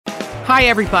Hi,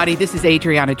 everybody. This is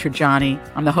Adriana Trajani.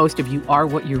 I'm the host of You Are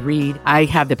What You Read. I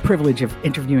have the privilege of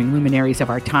interviewing luminaries of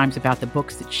our times about the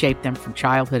books that shaped them from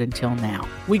childhood until now.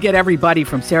 We get everybody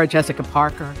from Sarah Jessica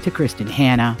Parker to Kristen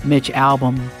Hanna, Mitch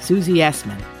Albom, Susie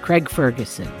Essman, Craig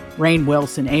Ferguson, Rainn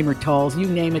Wilson, Amor Tolls, you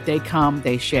name it, they come,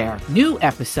 they share. New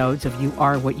episodes of You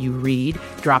Are What You Read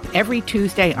drop every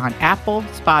Tuesday on Apple,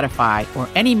 Spotify, or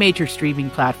any major streaming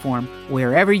platform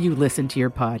wherever you listen to your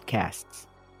podcasts.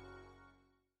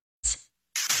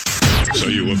 So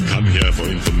you have come here for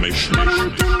information.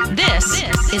 This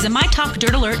is a My Talk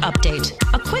Dirt Alert update.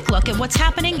 A quick look at what's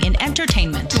happening in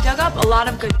entertainment. We dug up a lot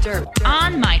of good dirt.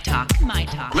 On My Talk.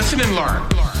 Listen and learn.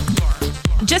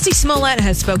 Jussie Smollett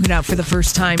has spoken out for the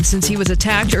first time since he was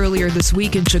attacked earlier this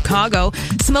week in Chicago.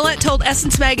 Smollett told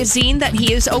Essence Magazine that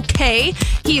he is okay.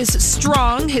 He is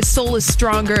strong. His soul is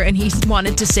stronger, and he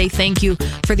wanted to say thank you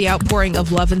for the outpouring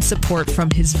of love and support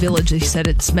from his village. He said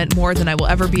it's meant more than I will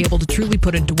ever be able to truly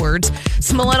put into words.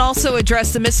 Smollett also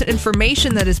addressed the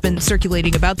misinformation that has been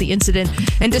circulating about the incident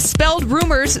and dispelled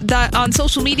rumors that on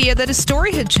social media that his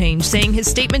story had changed, saying his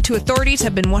statement to authorities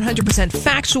have been 100%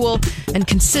 factual and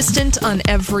consistent on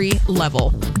every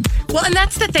level. Well, and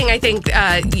that's the thing I think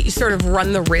you sort of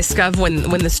run the risk of when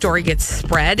the story gets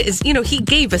spread is, you know, he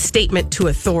gave a statement to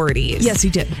authorities. Yes, he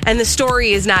did. And the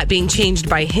story is not being changed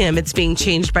by him. It's being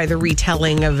changed by the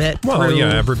retelling of it. Well,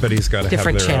 yeah, everybody's got to have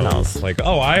different their channels. own. Like,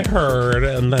 oh, I heard,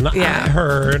 and then I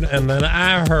heard, and then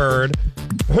I heard.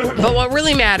 But what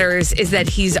really matters is that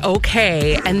he's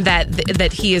okay and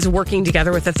that he is working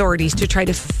together with authorities to try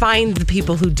to find the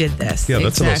people who did this. Yeah,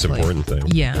 that's Exactly. the most important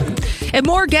thing. Yeah. And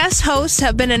more guest hosts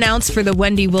have been announced for the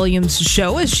Wendy Williams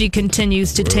show as she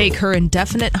continues to take her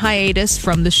indefinite hiatus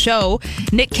from the show.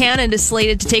 Nick Cannon is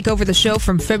slated to take over the show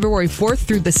from February 4th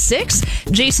through the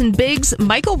 6th. Jason Biggs,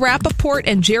 Michael Rappaport,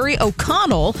 and Jerry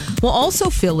O'Connell will also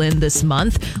fill in this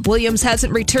month. Williams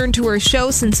hasn't returned to her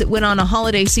show since it went on a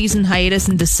holiday season hiatus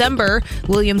in December.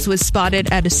 Williams was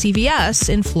spotted at a CVS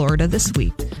in Florida this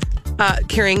week.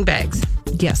 Carrying bags.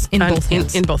 Yes, in both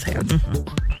hands. In both hands.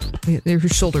 Her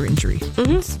shoulder injury.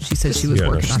 She said she was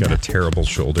working she's on got that. a terrible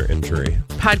shoulder injury.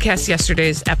 Podcast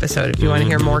yesterday's episode if you want to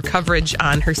hear more coverage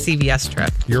on her CVS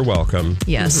trip. You're welcome.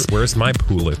 Yes. Where's my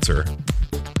Pulitzer?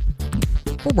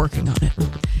 We're working on it.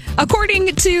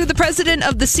 According to the president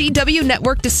of the CW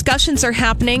network, discussions are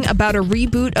happening about a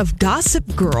reboot of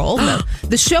Gossip Girl.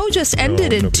 The show just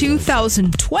ended in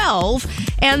 2012,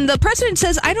 and the president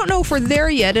says, I don't know if we're there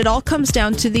yet. It all comes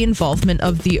down to the involvement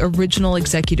of the original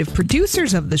executive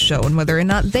producers of the show and whether or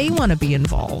not they want to be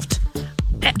involved.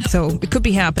 So it could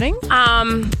be happening.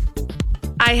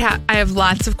 I have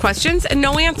lots of questions and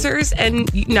no answers, and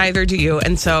neither do you.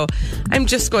 And so I'm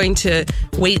just going to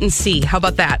wait and see. How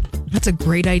about that? That's a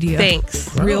great idea.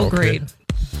 Thanks. Real okay. great.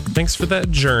 Thanks for that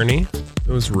journey.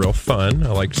 It was real fun.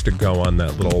 I liked to go on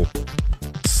that little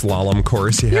slalom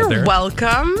course you had there. You're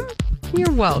welcome.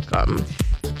 You're welcome.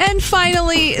 And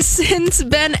finally, since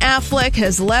Ben Affleck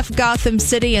has left Gotham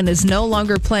City and is no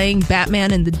longer playing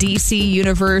Batman in the DC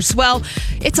universe, well,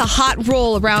 it's a hot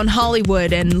roll around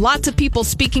Hollywood and lots of people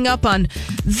speaking up on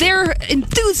their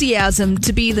enthusiasm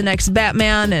to be the next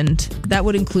Batman, and that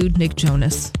would include Nick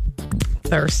Jonas.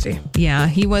 Thirsty. Yeah,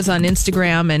 he was on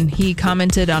Instagram and he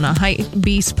commented on a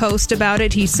Hypebeast post about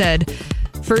it. He said,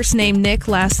 first name Nick,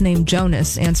 last name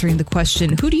Jonas, answering the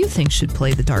question, who do you think should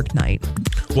play the Dark Knight?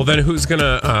 Well, then who's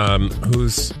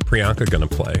Priyanka gonna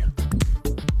play?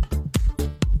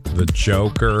 The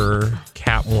Joker,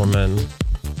 Catwoman,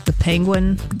 The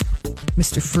Penguin,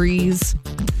 Mr. Freeze,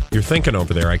 You're thinking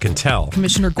over there, I can tell.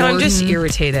 Commissioner No, Gordon. I'm just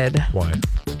irritated Why?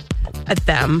 at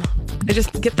them. I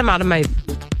just get them out of my...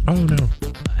 Oh, no.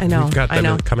 I know. We've got I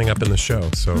know. them coming up in the show,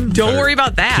 so Don't worry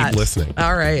about that. Keep listening.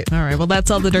 All right. All right, well, that's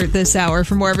all the dirt this hour.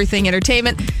 For more everything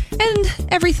entertainment and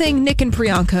everything Nick and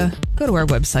Priyanka, go to our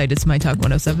website. It's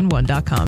mytalk1071.com.